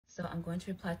So I'm going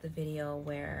to reply to the video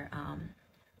where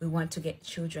we want to get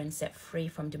children set free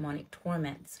from demonic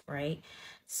torments, right?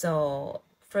 So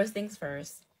first things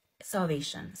first,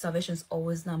 salvation. Salvation is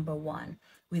always number one.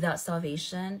 Without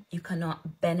salvation, you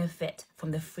cannot benefit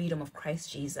from the freedom of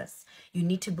Christ Jesus. You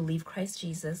need to believe Christ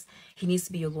Jesus. He needs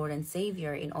to be your Lord and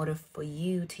Savior in order for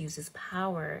you to use his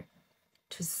power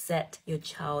to set your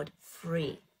child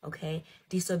free, okay?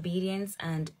 Disobedience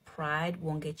and pride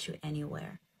won't get you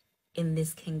anywhere in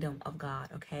this kingdom of God,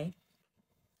 okay?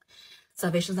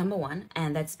 Salvation is number one,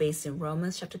 and that's based in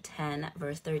Romans chapter 10,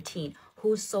 verse 13.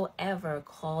 Whosoever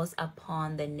calls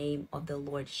upon the name of the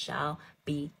Lord shall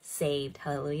be saved.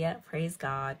 Hallelujah. Praise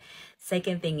God.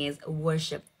 Second thing is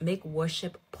worship. Make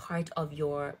worship part of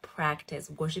your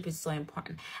practice. Worship is so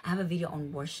important. I have a video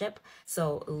on worship,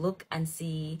 so look and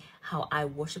see how I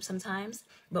worship sometimes.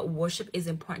 But worship is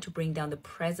important to bring down the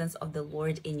presence of the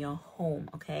Lord in your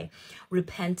home, okay?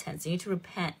 Repentance. You need to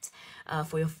repent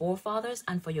for your forefathers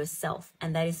and for yourself.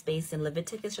 And that is based in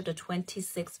Leviticus chapter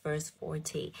 26, verse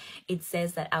 40. It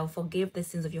says that I will forgive the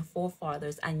sins of your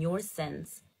forefathers and your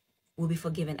sins will be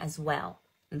forgiven as well,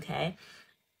 okay?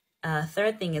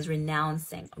 Third thing is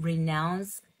renouncing.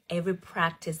 Renounce every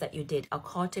practice that you did.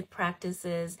 Occultic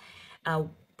practices,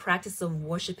 practice of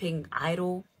worshiping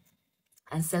idol,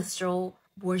 ancestral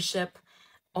worship,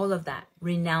 all of that.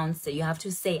 Renounce it. You have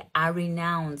to say, I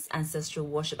renounce ancestral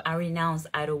worship. I renounce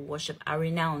idol worship. I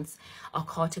renounce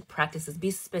occultic practices.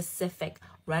 Be specific.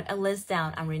 Write a list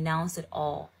down and renounce it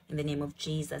all in the name of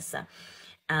Jesus.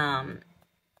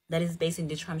 That is based in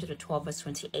Deuteronomy chapter 12, verse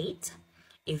 28.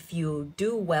 If you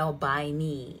do well by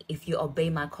me, if you obey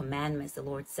my commandments, the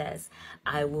Lord says,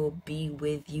 I will be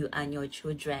with you and your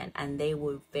children, and they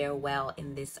will fare well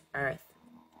in this earth,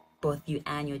 both you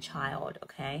and your child,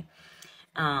 okay?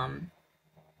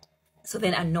 So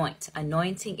then anoint.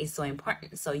 Anointing is so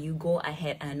important. So you go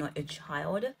ahead and anoint your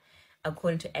child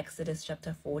according to Exodus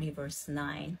chapter 40, verse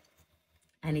 9.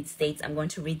 And it states, I'm going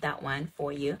to read that one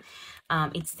for you.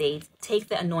 It states, take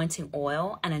the anointing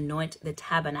oil and anoint the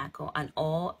tabernacle and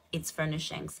all its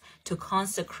furnishings to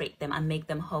consecrate them and make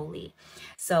them holy.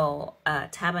 So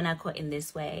tabernacle in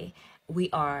this way,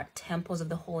 we are temples of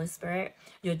the Holy Spirit.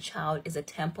 Your child is a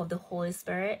temple of the Holy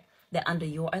Spirit. They're under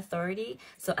your authority.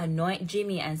 So anoint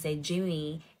Jimmy and say,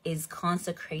 Jimmy is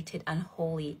consecrated and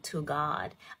holy to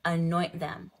God. Anoint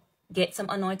them. Get some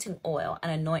anointing oil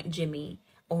and anoint Jimmy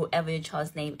or whoever your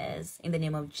child's name is in the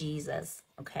name of Jesus,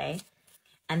 okay?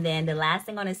 And then the last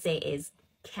thing I'm going to say is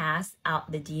cast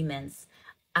out the demons.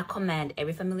 I command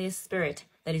every familiar spirit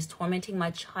that is tormenting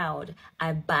my child.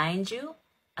 I bind you,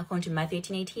 according to Matthew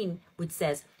 18:18, which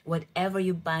says, whatever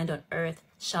you bind on earth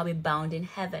shall be bound in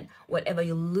heaven. Whatever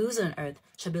you loose on earth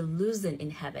shall be loosened in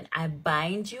heaven. I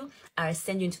bind you. I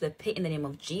send you into the pit in the name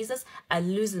of Jesus. I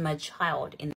loosen my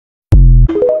child in